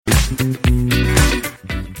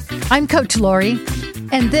I'm Coach Lori,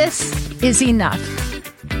 and this is Enough.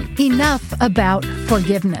 Enough about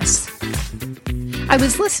forgiveness. I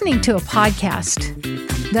was listening to a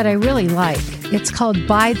podcast that I really like. It's called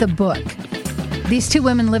By the Book. These two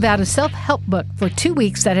women live out a self-help book for 2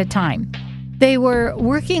 weeks at a time. They were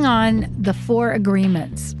working on the 4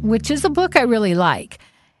 Agreements, which is a book I really like.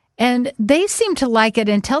 And they seemed to like it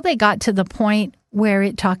until they got to the point where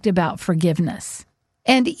it talked about forgiveness.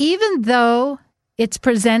 And even though it's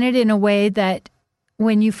presented in a way that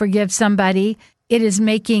when you forgive somebody, it is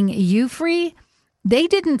making you free, they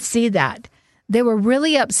didn't see that. They were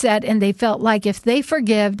really upset, and they felt like if they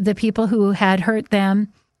forgive the people who had hurt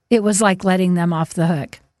them, it was like letting them off the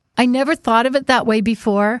hook. I never thought of it that way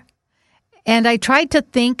before. And I tried to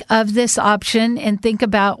think of this option and think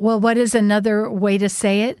about, well, what is another way to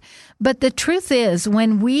say it? But the truth is,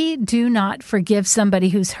 when we do not forgive somebody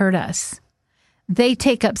who's hurt us, they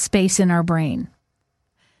take up space in our brain.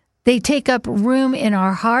 They take up room in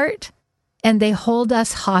our heart, and they hold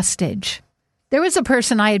us hostage. There was a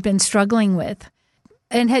person I had been struggling with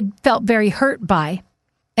and had felt very hurt by,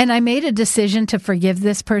 and I made a decision to forgive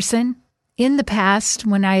this person. In the past,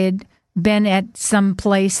 when I had been at some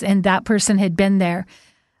place and that person had been there,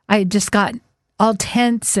 I had just got all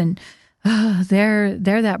tense and, there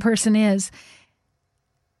that person is.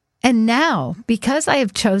 And now, because I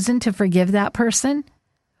have chosen to forgive that person,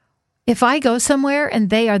 if I go somewhere and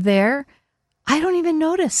they are there, I don't even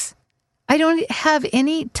notice. I don't have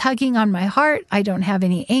any tugging on my heart. I don't have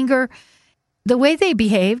any anger. The way they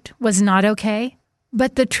behaved was not okay.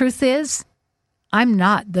 But the truth is, I'm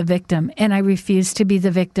not the victim, and I refuse to be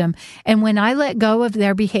the victim. And when I let go of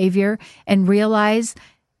their behavior and realize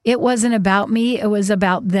it wasn't about me, it was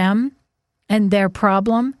about them and their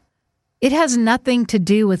problem, it has nothing to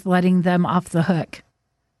do with letting them off the hook,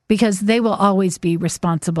 because they will always be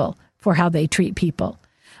responsible for how they treat people.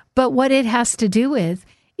 But what it has to do with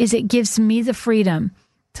is it gives me the freedom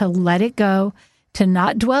to let it go, to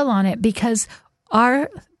not dwell on it, because our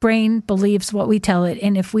brain believes what we tell it.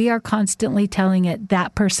 And if we are constantly telling it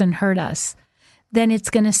that person hurt us, then it's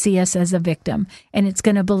going to see us as a victim, and it's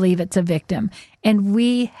going to believe it's a victim. And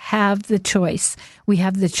we have the choice. We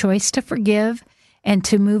have the choice to forgive and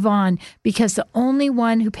to move on, because the only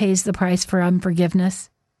one who pays the price for unforgiveness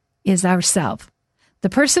is ourselves. The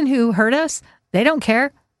person who hurt us, they don't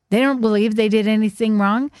care. They don't believe they did anything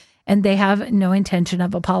wrong, and they have no intention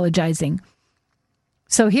of apologizing.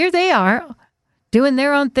 So here they are, doing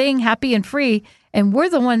their own thing, happy and free, and we're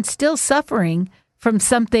the ones still suffering from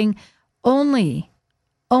something only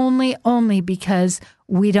because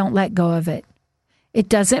we don't let go of it. It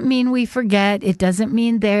doesn't mean we forget. It doesn't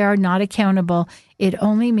mean they are not accountable. It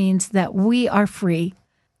only means that we are free.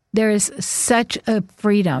 There is such a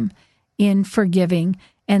freedom in forgiving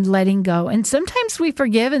and letting go. And sometimes we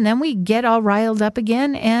forgive and then we get all riled up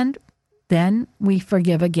again, and then we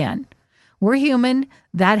forgive again. We're human.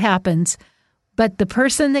 That happens. But the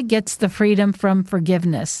person that gets the freedom from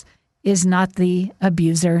forgiveness is not the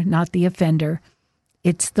abuser, not the offender.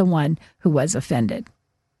 It's the one who was offended.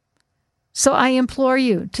 So I implore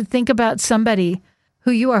you to think about somebody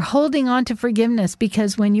who you are holding on to forgiveness,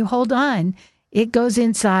 because when you hold on, it goes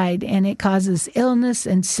inside and it causes illness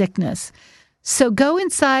and sickness. So go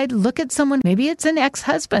inside, look at someone. Maybe it's an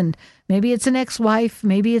ex-husband. Maybe it's an ex-wife.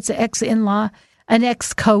 Maybe it's an ex-in-law, an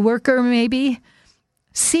ex-coworker maybe.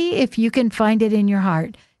 See if you can find it in your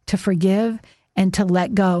heart to forgive and to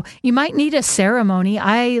let go. You might need a ceremony.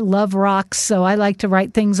 I love rocks, so I like to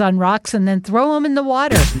write things on rocks and then throw them in the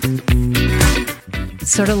water.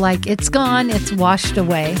 It's sort of like it's gone, it's washed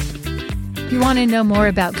away. If you want to know more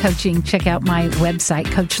about coaching, check out my website,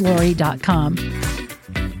 CoachLori.com.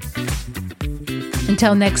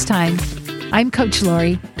 Until next time, I'm Coach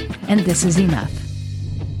Lori, and this is Enough.